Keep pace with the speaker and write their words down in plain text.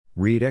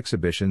Reed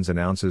Exhibitions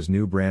announces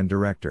new brand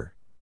director.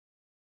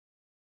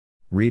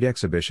 Reed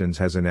Exhibitions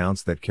has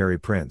announced that Kerry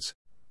Prince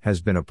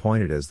has been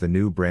appointed as the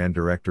new brand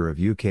director of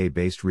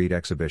UK-based Reed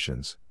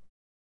Exhibitions.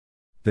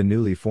 The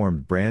newly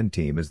formed brand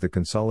team is the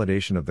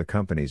consolidation of the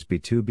company's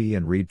B2B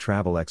and Reed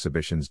Travel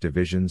Exhibitions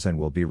divisions and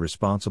will be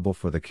responsible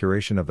for the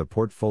curation of the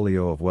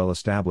portfolio of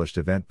well-established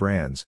event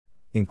brands,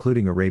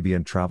 including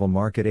Arabian Travel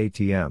Market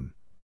ATM.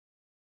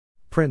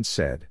 Prince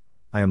said,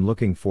 "I am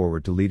looking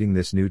forward to leading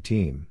this new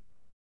team.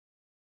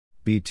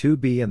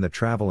 B2B and the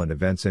travel and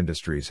events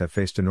industries have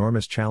faced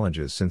enormous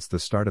challenges since the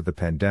start of the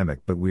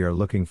pandemic, but we are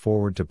looking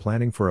forward to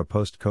planning for a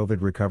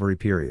post-COVID recovery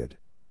period.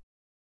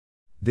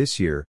 This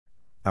year,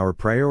 our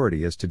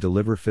priority is to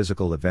deliver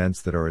physical events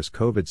that are as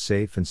COVID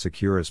safe and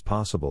secure as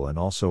possible and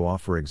also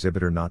offer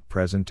exhibitor not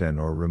present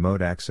and/or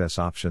remote access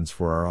options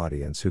for our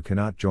audience who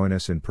cannot join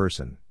us in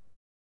person.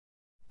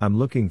 I'm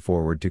looking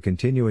forward to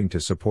continuing to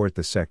support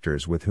the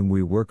sectors with whom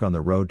we work on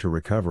the road to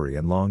recovery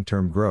and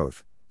long-term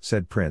growth,"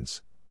 said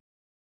Prince.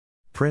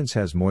 Prince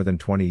has more than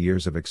 20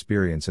 years of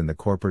experience in the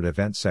corporate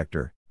event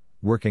sector,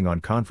 working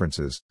on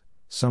conferences,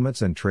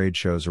 summits and trade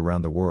shows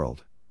around the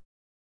world.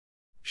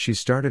 She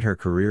started her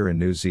career in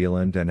New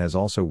Zealand and has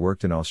also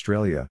worked in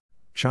Australia,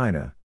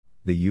 China,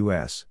 the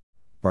US,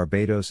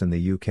 Barbados and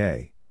the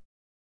UK.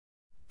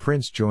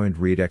 Prince joined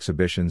Reed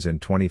Exhibitions in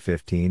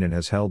 2015 and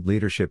has held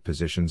leadership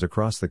positions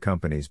across the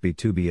company's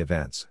B2B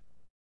events.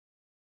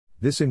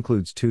 This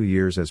includes 2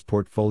 years as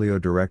Portfolio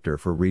Director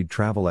for Reed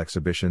Travel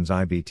Exhibitions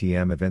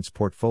IBTM Events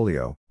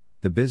Portfolio,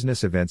 the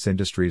business events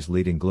industry's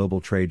leading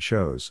global trade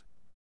shows.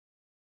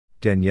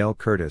 Danielle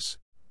Curtis,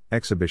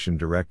 Exhibition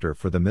Director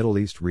for the Middle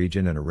East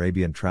region and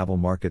Arabian Travel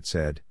Market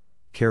said,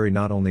 "Kerry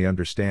not only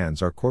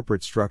understands our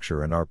corporate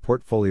structure and our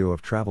portfolio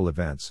of travel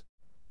events,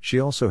 she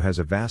also has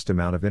a vast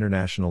amount of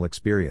international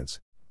experience.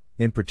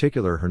 In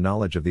particular, her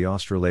knowledge of the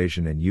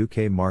Australasian and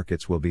UK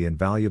markets will be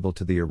invaluable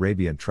to the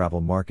Arabian Travel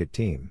Market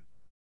team."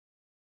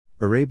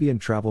 Arabian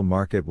Travel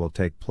Market will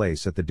take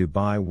place at the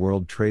Dubai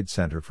World Trade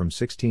Center from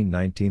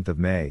 16-19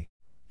 May,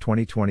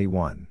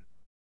 2021.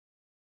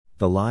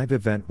 The live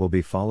event will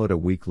be followed a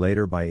week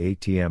later by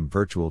ATM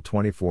Virtual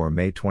 24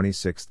 May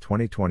 26,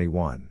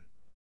 2021.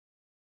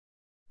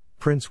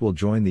 Prince will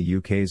join the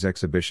UK's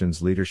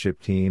exhibitions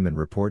leadership team and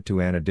report to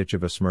Anna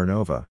Dicheva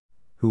Smirnova,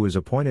 who was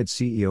appointed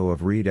CEO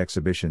of Reed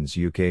Exhibitions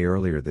UK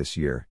earlier this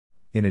year,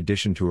 in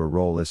addition to a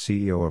role as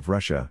CEO of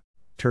Russia,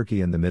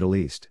 Turkey and the Middle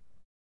East.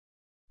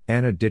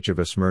 Anna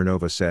Dicheva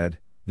Smirnova said,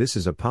 "This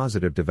is a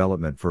positive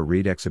development for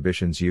Reed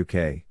Exhibitions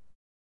UK.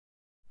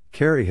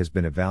 Kerry has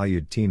been a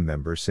valued team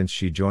member since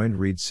she joined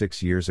Reed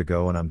 6 years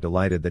ago and I'm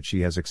delighted that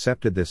she has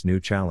accepted this new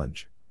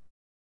challenge.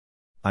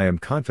 I am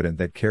confident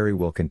that Kerry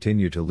will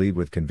continue to lead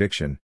with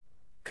conviction,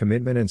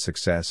 commitment and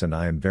success, and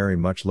I am very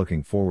much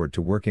looking forward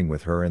to working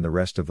with her and the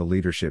rest of the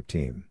leadership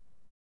team."